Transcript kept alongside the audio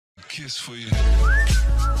kiss for you.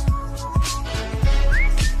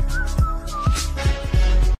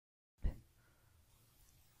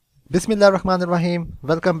 Bismillahirrahmanirrahim.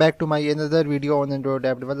 Welcome back to my another video on Android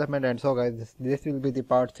app development. And so guys, this will be the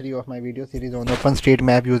part 3 of my video series on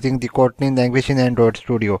OpenStreetMap using the Kotlin language in Android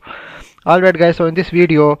Studio. Alright guys, so in this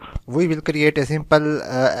video we will create a simple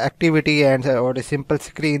activity and or a simple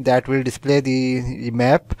screen that will display the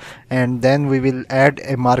map, and then we will add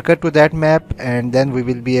a marker to that map, and then we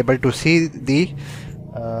will be able to see the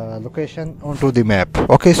location onto the map.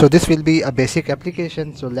 Okay, so this will be a basic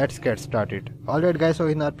application, so let's get started. Alright guys, so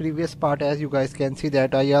in our previous part, as you guys can see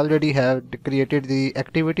that I already have created the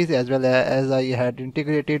activities as well as I had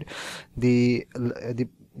integrated the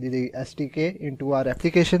SDK into our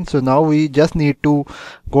application. So now we just need to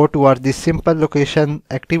go towards this simple location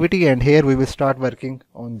activity, and here we will start working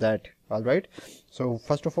on that. Alright, so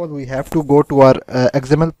first of all we have to go to our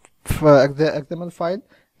XML file,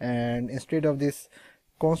 and instead of this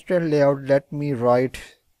constant layout, let me write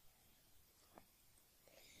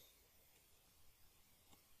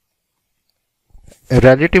a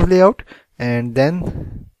relative layout, and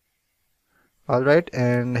then alright,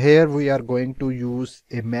 and here we are going to use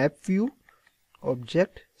a map view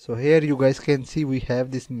object. So here you guys can see we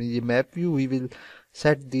have this map view. We will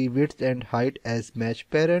set the width and height as match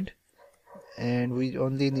parent, and we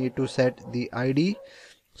only need to set the ID.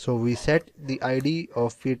 So we set the ID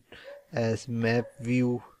of it as map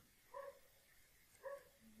view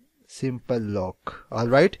simple lock.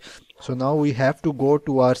 Alright, so now we have to go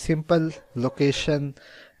to our simple location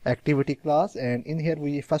activity class, and in here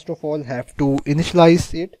we first of all have to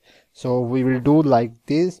initialize it. So we will do like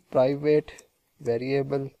this: private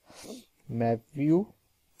variable map view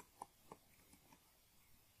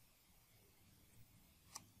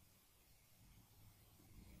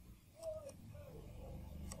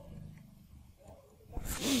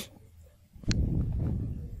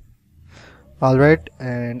alright,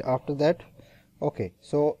 and after that, okay,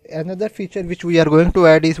 so another feature which we are going to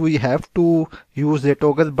add is we have to use a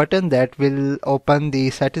toggle button that will open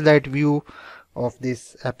the satellite view of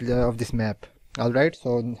this map. Alright,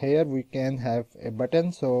 so here we can have a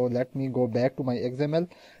button. So let me go back to my XML,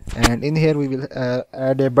 and in here we will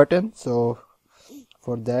add a button. So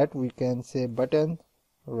for that we can say button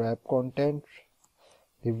wrap content,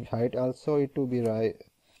 the height also it to be right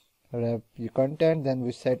wrap the content, then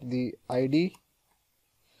we set the ID.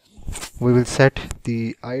 We will set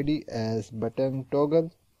the ID as button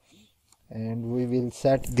toggle, and we will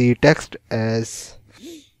set the text as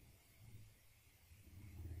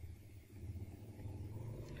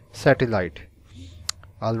satellite.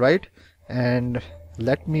 Alright, and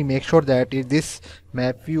let me make sure that this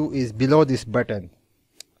map view is below this button.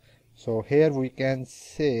 So here we can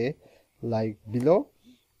say like below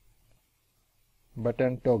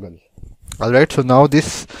button toggle. Alright, so now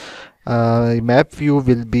this map view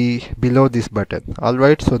will be below this button.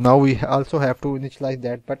 Alright, so now we also have to initialize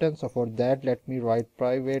that button. So for that, let me write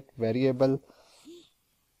private variable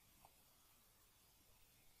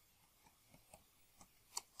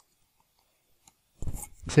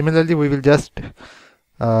similarly we will just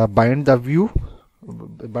bind the view.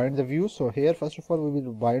 So here first of all we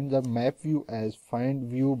will bind the map view as find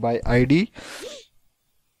view by ID,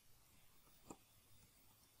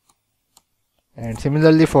 and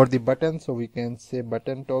similarly for the button, so we can say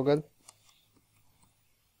button toggle.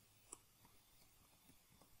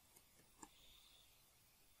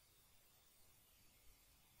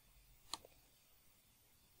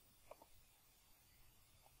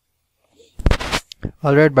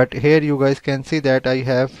 Alright, but here you guys can see that I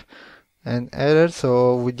have an error,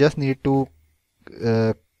 so we just need to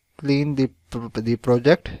clean the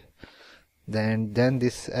project, then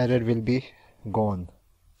this error will be gone.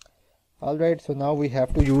 Alright, so now we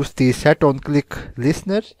have to use the set on click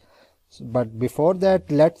listener, but before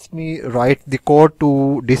that let me write the code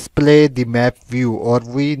to display the map view, or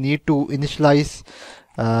we need to initialize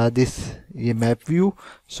this map view.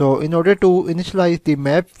 So in order to initialize the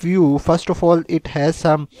map view, first of all it has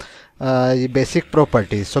some basic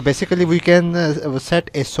properties. So basically we can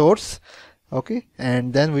set a source, okay,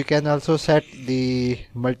 and then we can also set the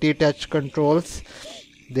multi-touch controls.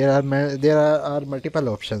 There are multiple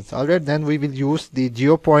options. Alright, then we will use the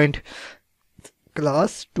geopoint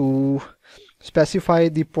class to specify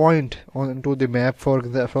the point onto the map, for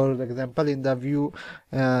example in the view,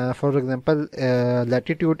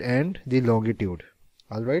 latitude and the longitude.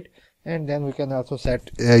 Alright, and then we can also set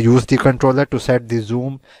use the controller to set the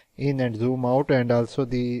zoom in and zoom out, and also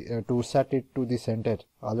the to set it to the center.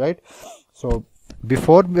 Alright, so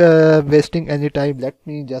before wasting any time, let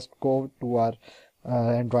me just go to our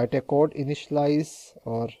and write a code initialize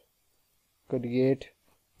or create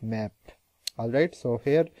map. Alright, so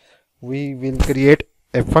here we will create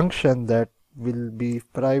a function that will be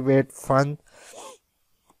private fun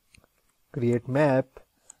create map,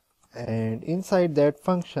 and inside that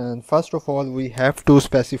function first of all we have to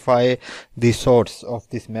specify the source of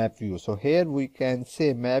this map view. So here we can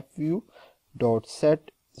say map view dot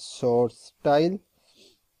set source tile,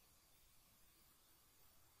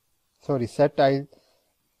 set tile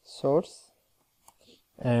source,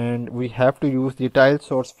 and we have to use the tile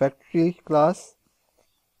source factory class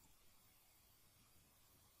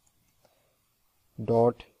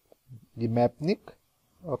dot the mapnik.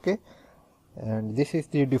 Okay, and this is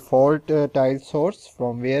the default tile source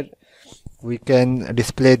from where we can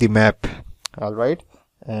display the map. All right,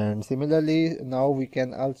 and similarly now we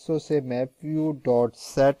can also say map view dot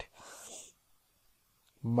set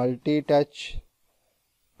multi-touch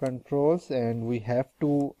controls, and we have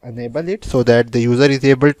to enable it so that the user is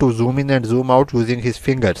able to zoom in and zoom out using his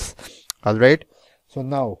fingers. All right, so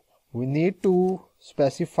now we need to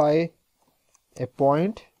specify a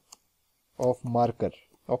point of marker.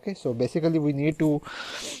 Okay, so basically we need to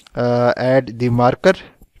add the marker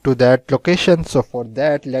to that location. So for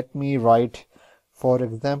that, let me write, for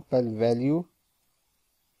example, value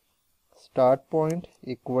start point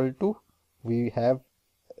equal to, we have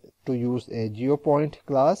to use a geopoint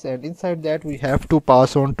class, and inside that we have to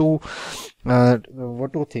pass on to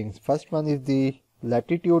two things. First one is the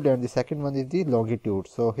latitude and the second one is the longitude.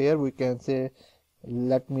 So here we can say,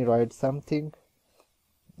 let me write something,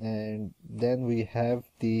 and then we have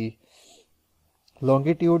the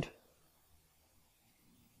longitude.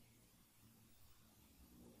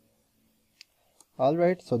 All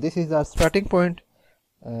right, so this is our starting point.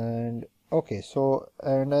 And okay, so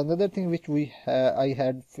and another thing which I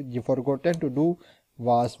had forgotten to do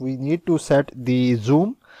was we need to set the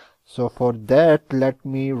zoom. So for that, let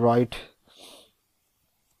me write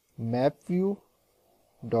map view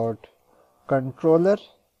dot controller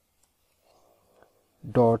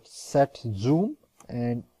dot set zoom,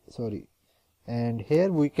 and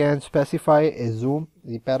here we can specify a zoom,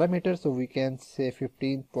 the parameter. So we can say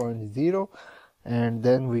 15.0, and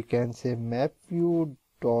then we can say map view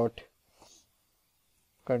dot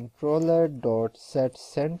controller dot set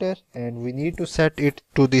center, and we need to set it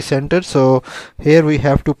to the center. So here we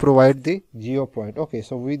have to provide the geo point. Okay,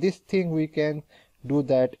 so with this thing we can do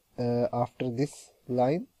that after this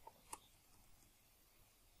line.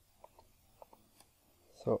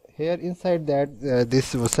 So here inside that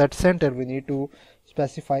this set center we need to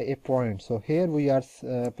specify a point. So here we are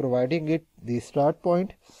providing it the start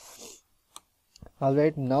point. All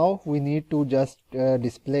right, now we need to just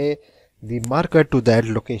display the marker to that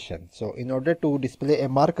location. So in order to display a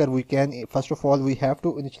marker, we can, first of all we have to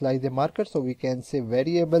initialize the marker. So we can say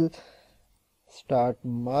variable start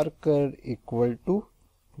marker equal to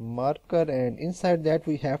marker, and inside that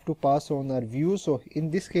we have to pass on our view. So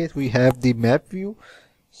in this case we have the map view.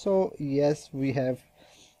 So yes, we have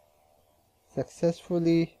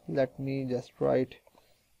successfully, let me just write.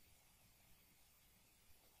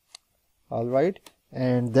 All right,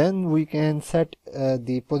 and then we can set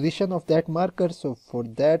the position of that marker. So for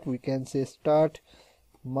that we can say start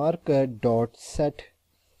marker dot set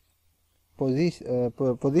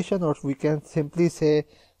position, or we can simply say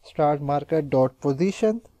start marker dot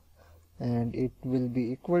position, and it will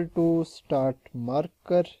be equal to start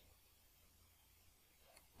marker,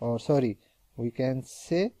 or sorry, we can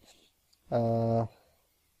say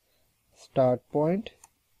start point.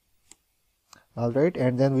 All right,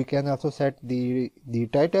 and then we can also set the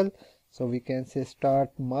title. So we can say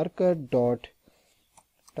start marker dot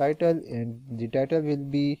title, and the title will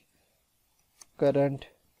be current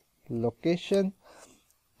location,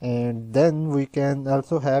 and then we can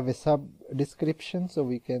also have a sub description. So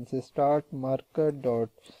we can say start marker dot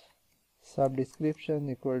sub description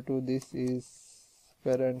equal to, this is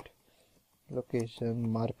current location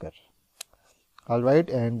marker. All right,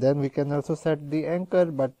 and then we can also set the anchor,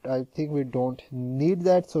 but I think we don't need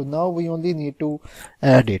that. So now we only need to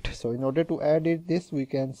add it. So in order to add it, this we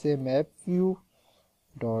can say map view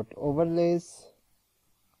dot overlays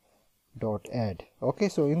dot add. Okay,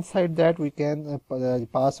 so inside that we can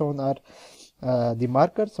pass on our the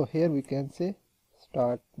marker. So here we can say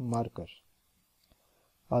start marker.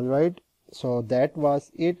 All right, so that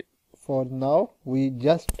was it for now. We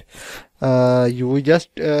just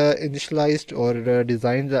initialized or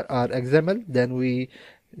designed our XML, then we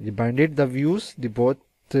binded the views, both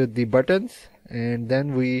the buttons, and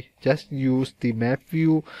then we just used the map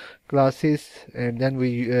view classes, and then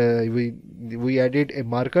we added a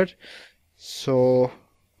marker. So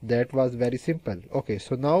That was very simple. Okay,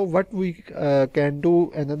 so now what we can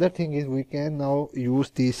do, another thing is we can now use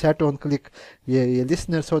the set on click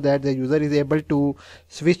listener, so that the user is able to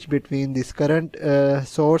switch between this current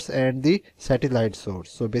source and the satellite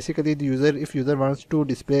source. So basically the user, if user wants to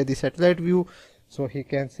display the satellite view, so he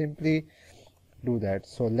can simply do that.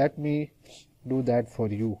 So let me do that for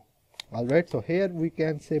you. Alright, so here we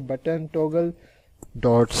can say button toggle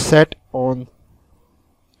dot set on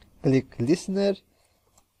click listener,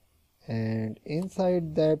 and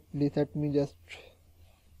inside that let me just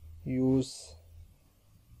use.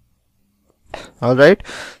 Alright,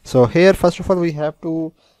 so here first of all we have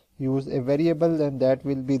to use a variable, and that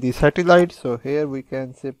will be the satellite. So here we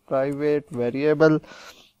can say private variable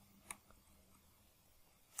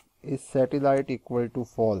is satellite equal to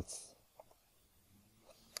false.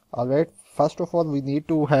 Alright, first of all we need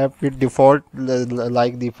to have it default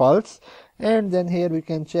like the false, and then here we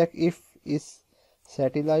can check if is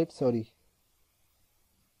satellite,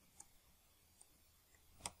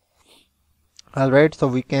 Alright, so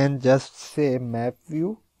we can just say map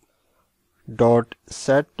view dot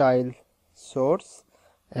set tile source,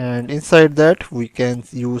 and inside that we can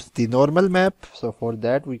use the normal map. So for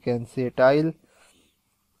that we can say tile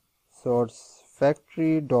source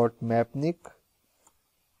factory dot mapnik,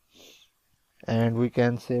 and we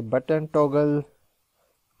can say button toggle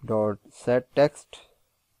dot set text,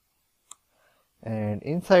 and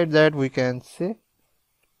inside that we can say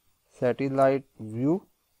satellite view,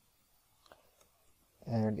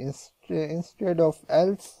 and instead of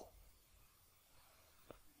else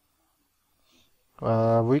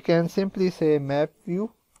we can simply say map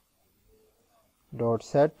view dot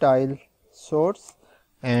set tile source,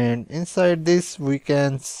 and inside this we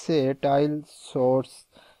can say tile source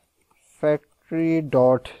factory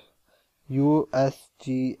dot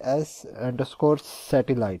usgs underscore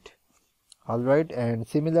satellite. Alright, and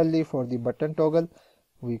similarly for the button toggle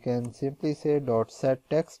we can simply say dot set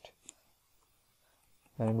text,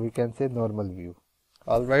 and we can say normal view.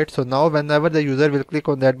 Alright, so now whenever the user will click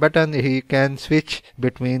on that button, he can switch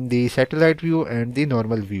between the satellite view and the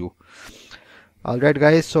normal view. Alright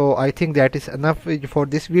guys, so I think that is enough for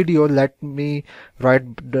this video. Let me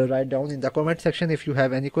write down in the comment section if you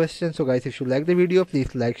have any questions. So guys, if you like the video,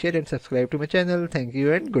 please like, share and subscribe to my channel. Thank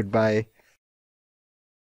you and goodbye.